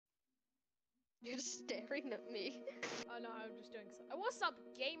You're just staring at me. Oh no, I'm just doing so. What's up,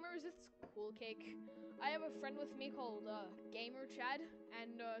 gamers? It's Cool Cake. I have a friend with me called Gamer Chad,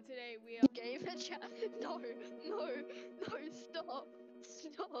 and today we are. Gamer Chad? No, no, no, stop.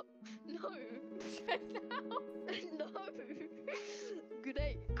 Stop. No. Shut down. No. Good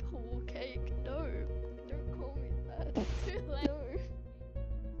day, Cool Cake. No. Don't call me that. Too late.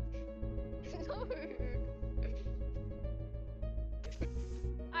 No. No.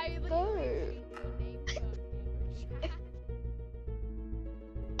 I No. literally changed your name to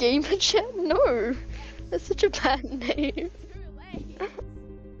Gamer Chad? No. That's such a bad name. Too late.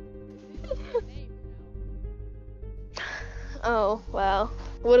 This is your name now. Oh, wow.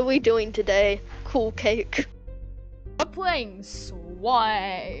 What are we doing today, Cool Cake? We're playing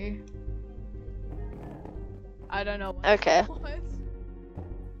Sway. I don't know what. Okay. What?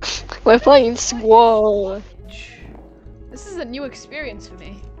 We're playing Sway. This is a new experience for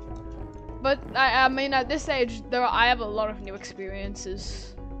me. But I mean, at this age, I have a lot of new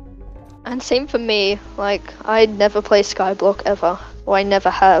experiences. And same for me. Like, I never play Skyblock ever. Or I never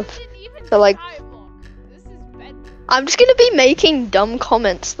have. So, like, Skyblock. This is bed. I'm just gonna be making dumb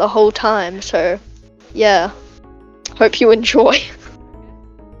comments the whole time, so yeah. Hope you enjoy.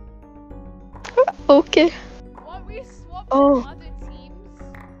 Okay. What we swapped Oh. with other teams?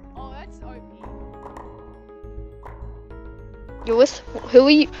 Oh, that's OP. You're with who are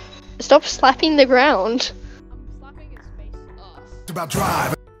you? Stop slapping the ground. I'm slapping his face. It's about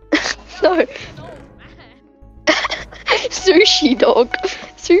drive. No. He's an old man. Sushi dog.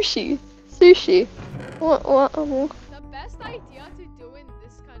 Sushi. Sushi. What The best idea to do in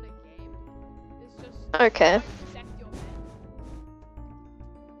this kind of game is just Okay. protect your bed.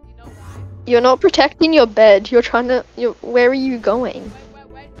 You know why? You're not protecting your bed. You're trying to where are you going? We're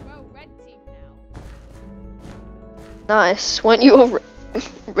red team now. Nice. Weren't you all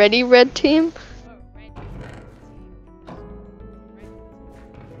ready, red team? We're red team.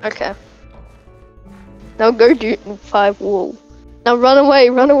 Okay. Now go do 5 wool. Now run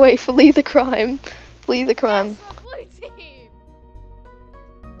away, flee the crime. Flee the crime. Yes, we're blue team.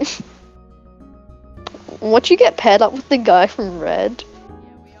 What you get paired up with the guy from red Yeah,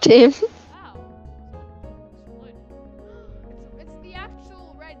 we are. team? Wow. It's the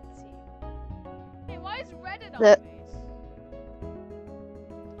actual red team. Hey, why is red in our That- face?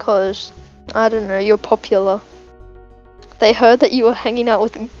 Cause, I don't know, you're popular. They heard that you were hanging out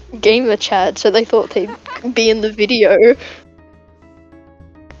with Gamer Chad, so they thought they'd be in the video.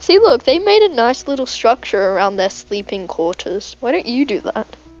 See, look, they made a nice little structure around their sleeping quarters. Why don't you do that?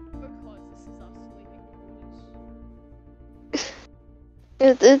 Because this is our sleeping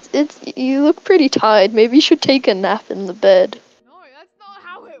quarters. It's you look pretty tired. Maybe you should take a nap in the bed. No, that's not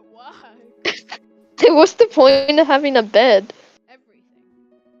how it works. Hey, what's the point of having a bed? Everything.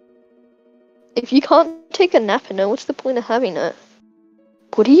 If you can't take a nap in it, what's the point of having it?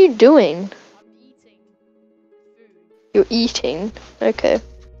 What are you doing? I'm eating food. You're eating. Okay.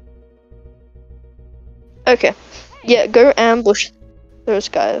 Okay. Hey, Yeah, go ambush those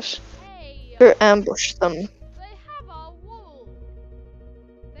guys. hey, Go ambush them. they have our wool.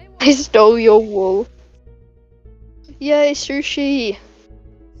 They want I stole your wool. Yay, sushi.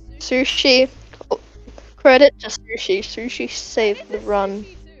 Sushi. Credit to Sushi. Sushi saved the run.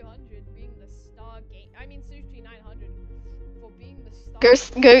 Sushi 200 being the star game. I mean Sushi 900 for being the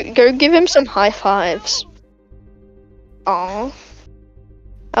star. Go give him some high fives. Aww.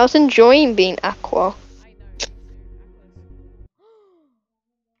 I was enjoying being Aqua. I know. Me too.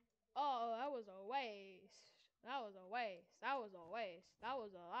 Oh, that was a waste. That was a waste. That was a waste. That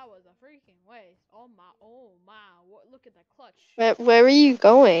was a freaking waste. Oh my. What? Look at the clutch. Where are you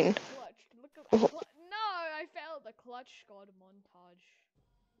going? Clutch. Look at the clutch. No, I failed the clutch god montage.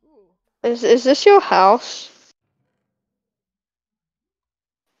 Ooh. Is this your house?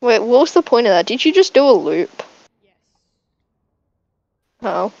 Wait, what was the point of that? Did you just do a loop? Yes.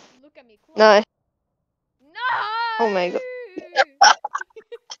 Oh, Look at me. Clutch. nice. No. Oh my god.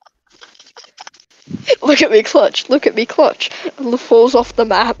 Look at me clutch. Look at me clutch. And falls off the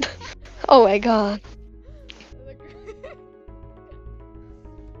map. Oh my god. Look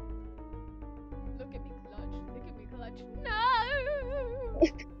Look at me clutch. Look at me clutch. No.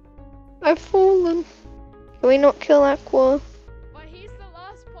 I've fallen. Can we not kill Aqua? But he's the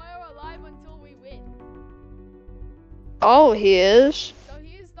last player alive until we win. Oh, he is. So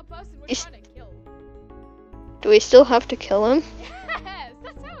he is the person we're Is- trying to kill. Do we still have to kill him? Yes,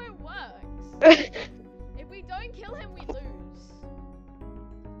 that's how it works. If we don't kill him, we lose.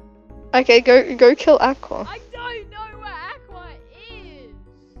 Okay, go kill Aqua. I don't know where Aqua is.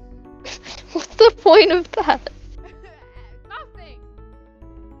 What's the point of that? Nothing.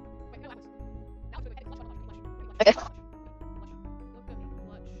 Wait, no, Okay. Look at me,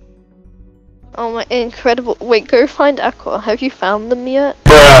 clutch. Oh my, incredible. Wait, go find Aqua. Have you found them yet?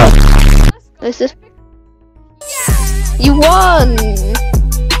 Let's go, Is this? Epic. Yeah! You won!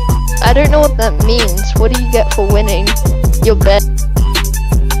 I don't know what that means. What do you get for winning? Your bet.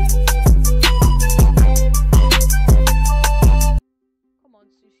 Come on,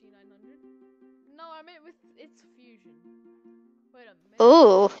 Sushi 900. No, I meant it's fusion. Wait a minute.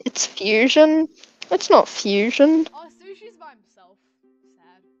 Oh, it's fusion? It's not fusion. Oh, Sushi's by himself.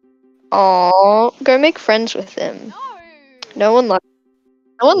 Sad. Aww, go make friends with him. No!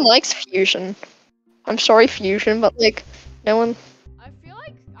 No one likes fusion. I'm sorry, fusion, but like, no one. I feel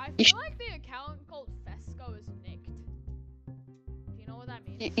You like the account called Fesco is nicked. Do you know what that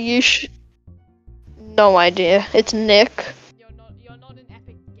means? you sh. No idea. It's Nick. You're not an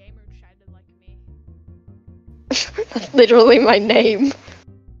epic gamer chatted like me. That's literally my name.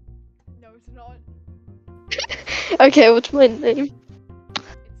 No, it's not. Okay, what's my name?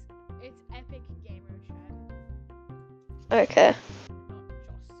 It's epic gamer chat. Okay, Not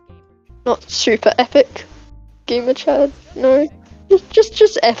just gamer chat. not super epic. Gamer chat. Just No, epic. just epic.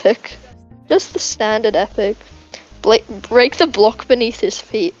 Just epic. Just the standard epic. Break the block beneath his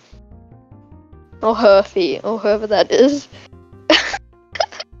feet. Or her feet, or whoever that is.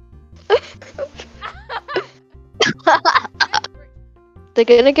 They're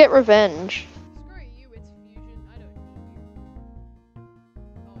gonna get revenge. Screw you, it's fusion. I don't need you.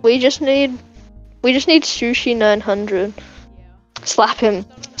 Oh, We just need Sushi 900. yeah. Slap him.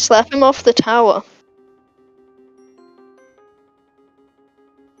 No. Slap him off the tower.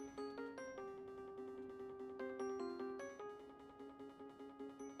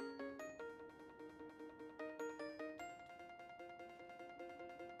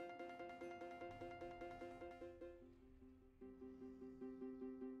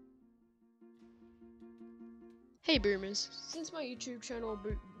 Hey boomers, since my YouTube channel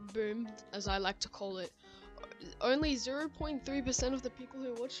boomed, as I like to call it, only 0.3% of the people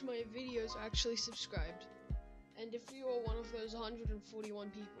who watch my videos are actually subscribed. And if you are one of those 141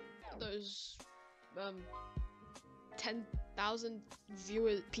 people, those 10,000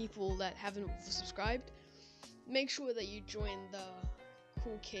 people that haven't subscribed, make sure that you join the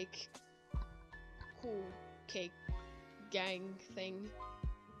Cool Cake gang thing.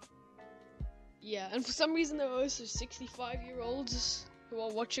 Yeah, and for some reason there are also 65-year-olds who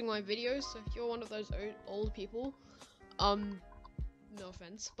are watching my videos, so if you're one of those old people, no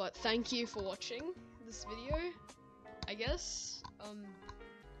offense, but thank you for watching this video, I guess.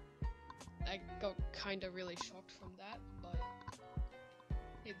 I got kinda really shocked from that, but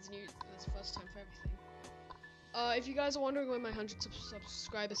it's new, it's the first time for everything. If you guys are wondering when my 100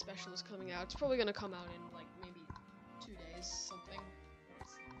 subscriber special is coming out, it's probably gonna come out in like maybe 2 days, something.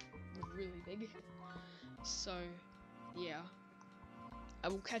 Really big. So, yeah. I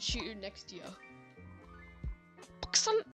will catch you next year.